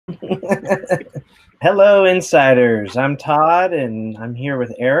Hello, insiders. I'm Todd, and I'm here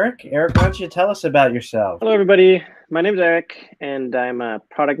with Eric. Eric, why don't you tell us about yourself? Hello, everybody. My name is Eric, and I'm a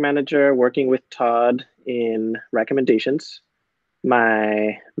product manager working with Todd in recommendations.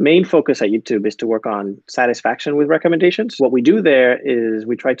 My main focus at YouTube is to work on satisfaction with recommendations. What we do there is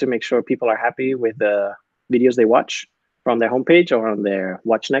we try to make sure people are happy with the videos they watch from their homepage or on their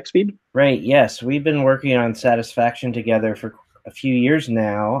Watch Next feed. Right, yes. We've been working on satisfaction together for a few years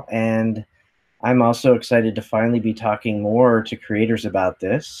now, and I'm also excited to finally be talking more to creators about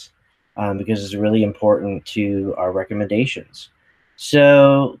this because it's really important to our recommendations.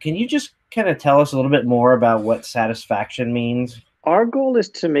 So can you just kind of tell us a little bit more about what satisfaction means? Our goal is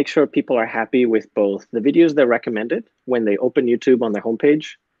to make sure people are happy with both the videos they're recommended when they open YouTube on their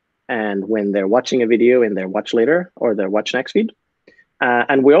homepage and when they're watching a video in their Watch Later or their Watch Next feed.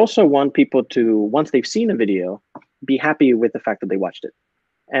 And we also want people to, once they've seen a video, be happy with the fact that they watched it.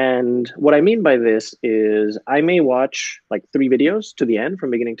 And what I mean by this is I may watch like 3 videos to the end from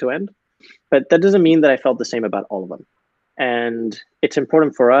beginning to end, but that doesn't mean that I felt the same about all of them. And it's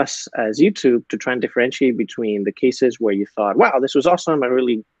important for us as YouTube to try and differentiate between the cases where you thought, wow, this was awesome.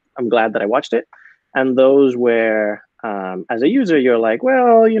 I'm glad that I watched it. And those where, as a user, you're like,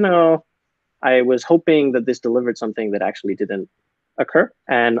 well, I was hoping that this delivered something that actually didn't occur.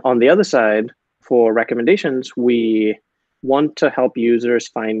 And on the other side, for recommendations, we want to help users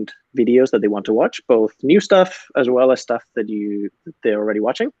find videos that they want to watch, both new stuff as well as stuff that they're already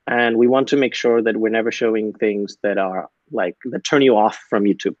watching. And we want to make sure that we're never showing things that are like that turn you off from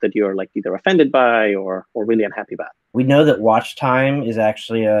YouTube, that you're like either offended by or really unhappy about. We know that watch time is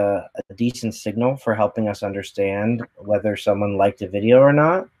actually a decent signal for helping us understand whether someone liked a video or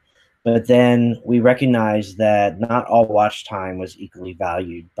not. But then we recognize that not all watch time was equally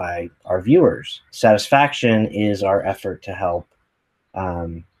valued by our viewers. Satisfaction is our effort to help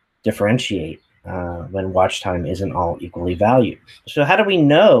differentiate when watch time isn't all equally valued. So how do we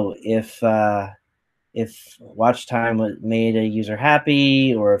know if watch time made a user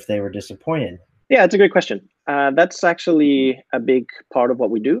happy or if they were disappointed? Yeah, it's a great question. That's actually a big part of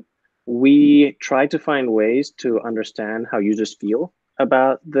what we do. We try to find ways to understand how users feel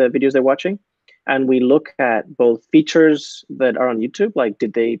about the videos they're watching. And we look at both features that are on YouTube, like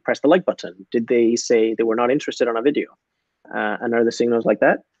did they press the like button? Did they say they were not interested on a video? And other signals like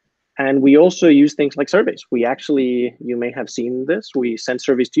that. And we also use things like surveys. We actually, you may have seen this, we send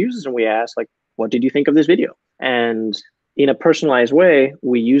surveys to users and we ask like, what did you think of this video? And in a personalized way,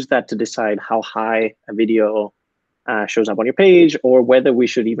 we use that to decide how high a video shows up on your page or whether we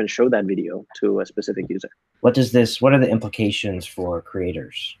should even show that video to a specific user. What are the implications for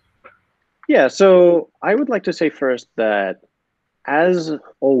creators? Yeah, so I would like to say first that as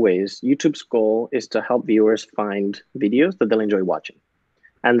always, YouTube's goal is to help viewers find videos that they'll enjoy watching.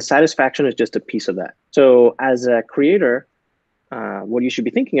 And satisfaction is just a piece of that. So as a creator, what you should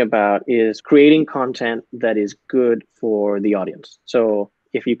be thinking about is creating content that is good for the audience. So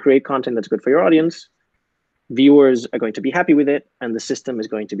if you create content that's good for your audience, viewers are going to be happy with it, and the system is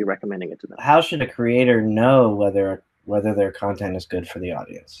going to be recommending it to them. How should a creator know whether their content is good for the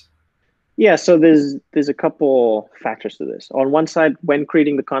audience? Yeah, so there's a couple factors to this. On one side, when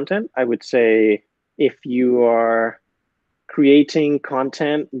creating the content, I would say if you are creating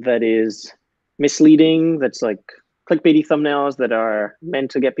content that is misleading, that's like clickbaity thumbnails that are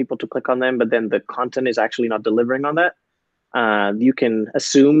meant to get people to click on them, but then the content is actually not delivering on that, you can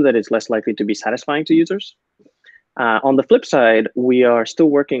assume that it's less likely to be satisfying to users. On the flip side, we are still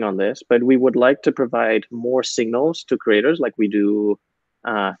working on this, but we would like to provide more signals to creators like we do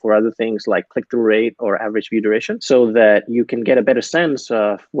for other things like click-through rate or average view duration, so that you can get a better sense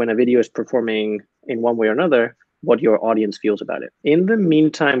of when a video is performing in one way or another, what your audience feels about it. In the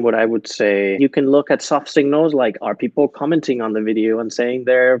meantime, what I would say, you can look at soft signals like, are people commenting on the video and saying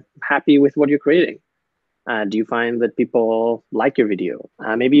they're happy with what you're creating? Do you find that people like your video?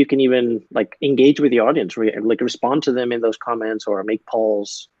 Maybe you can even like engage with the audience, like respond to them in those comments or make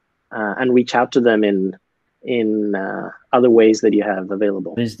polls and reach out to them in other ways that you have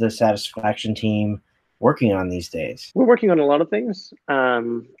available. What is the satisfaction team working on these days? We're working on a lot of things.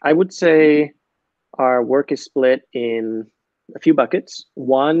 I would say our work is split in a few buckets.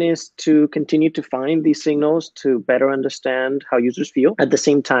 One is to continue to find these signals to better understand how users feel. At the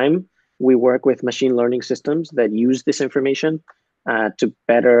same time, we work with machine learning systems that use this information to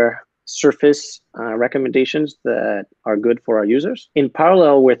better surface recommendations that are good for our users. In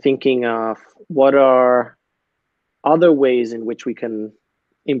parallel, we're thinking of what are other ways in which we can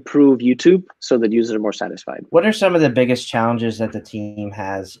improve YouTube so that users are more satisfied. What are some of the biggest challenges that the team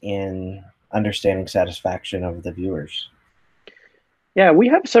has in understanding satisfaction of the viewers? Yeah, we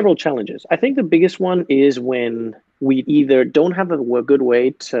have several challenges. I think the biggest one is when we either don't have a good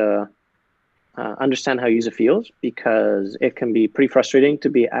way to understand how user feels, because it can be pretty frustrating to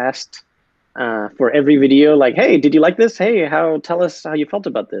be asked for every video, like, hey, did you like this? Hey, tell us how you felt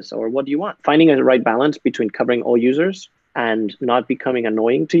about this, or what do you want? Finding a right balance between covering all users and not becoming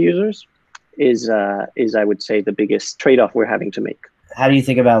annoying to users is I would say the biggest trade-off we're having to make. How do you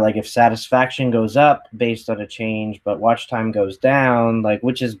think about, like, if satisfaction goes up based on a change, but watch time goes down, like,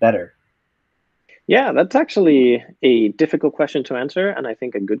 which is better? Yeah, that's actually a difficult question to answer, and I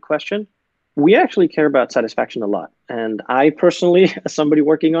think a good question. We actually care about satisfaction a lot. And I personally, as somebody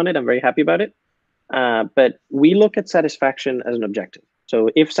working on it, I'm very happy about it. But we look at satisfaction as an objective. So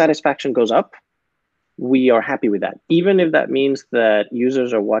if satisfaction goes up, we are happy with that, even if that means that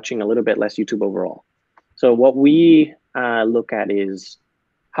users are watching a little bit less YouTube overall. So what we look at is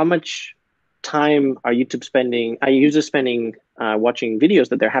how much time are users spending watching videos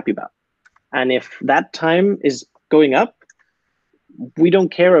that they're happy about. And if that time is going up, we don't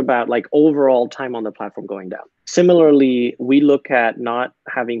care about like overall time on the platform going down. Similarly, we look at not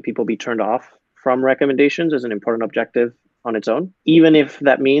having people be turned off from recommendations as an important objective on its own. Even if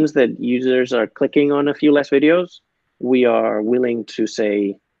that means that users are clicking on a few less videos, we are willing to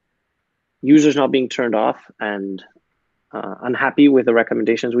say users not being turned off and unhappy with the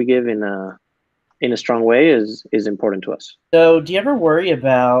recommendations we give in a strong way is important to us. So do you ever worry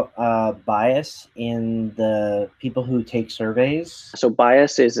about bias in the people who take surveys? So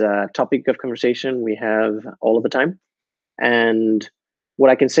bias is a topic of conversation we have all of the time. And what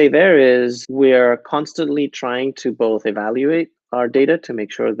I can say there is we're constantly trying to both evaluate our data to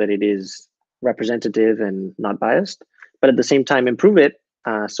make sure that it is representative and not biased, but at the same time improve it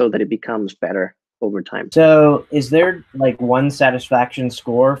so that it becomes better over time. So is there like one satisfaction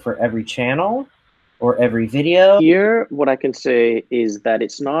score for every channel or every video? Here, what I can say is that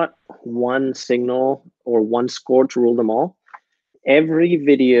it's not one signal or one score to rule them all. Every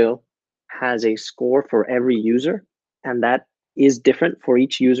video has a score for every user, and that is different for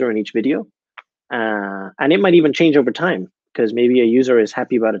each user in each video. And it might even change over time because maybe a user is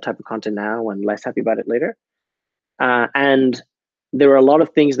happy about a type of content now and less happy about it later. And there are a lot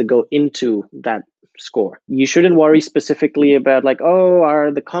of things that go into that score. You shouldn't worry specifically about like, oh,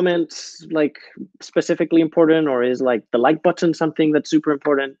 are the comments like specifically important, or is like the like button something that's super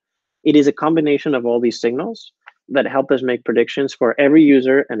important? It is a combination of all these signals that help us make predictions for every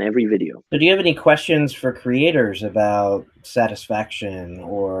user and every video. So do you have any questions for creators about satisfaction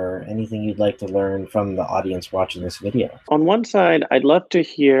or anything you'd like to learn from the audience watching this video? On one side, I'd love to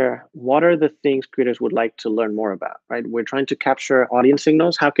hear what are the things creators would like to learn more about, right? We're trying to capture audience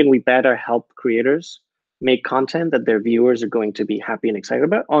signals. How can we better help creators make content that their viewers are going to be happy and excited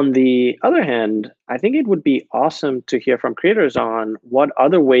about? On the other hand, I think it would be awesome to hear from creators on what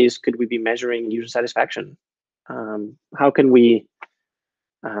other ways could we be measuring user satisfaction. How can we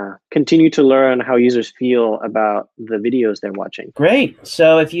continue to learn how users feel about the videos they're watching? Great.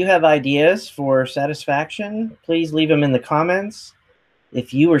 So if you have ideas for satisfaction, please leave them in the comments.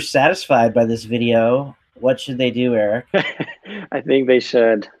 If you were satisfied by this video, what should they do, Eric? I think they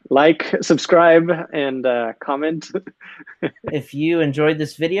should like, subscribe, and comment. If you enjoyed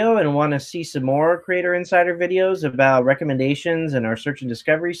this video and want to see some more Creator Insider videos about recommendations and our search and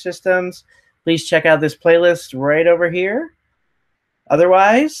discovery systems, please check out this playlist right over here.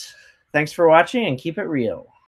 Otherwise, thanks for watching and keep it real.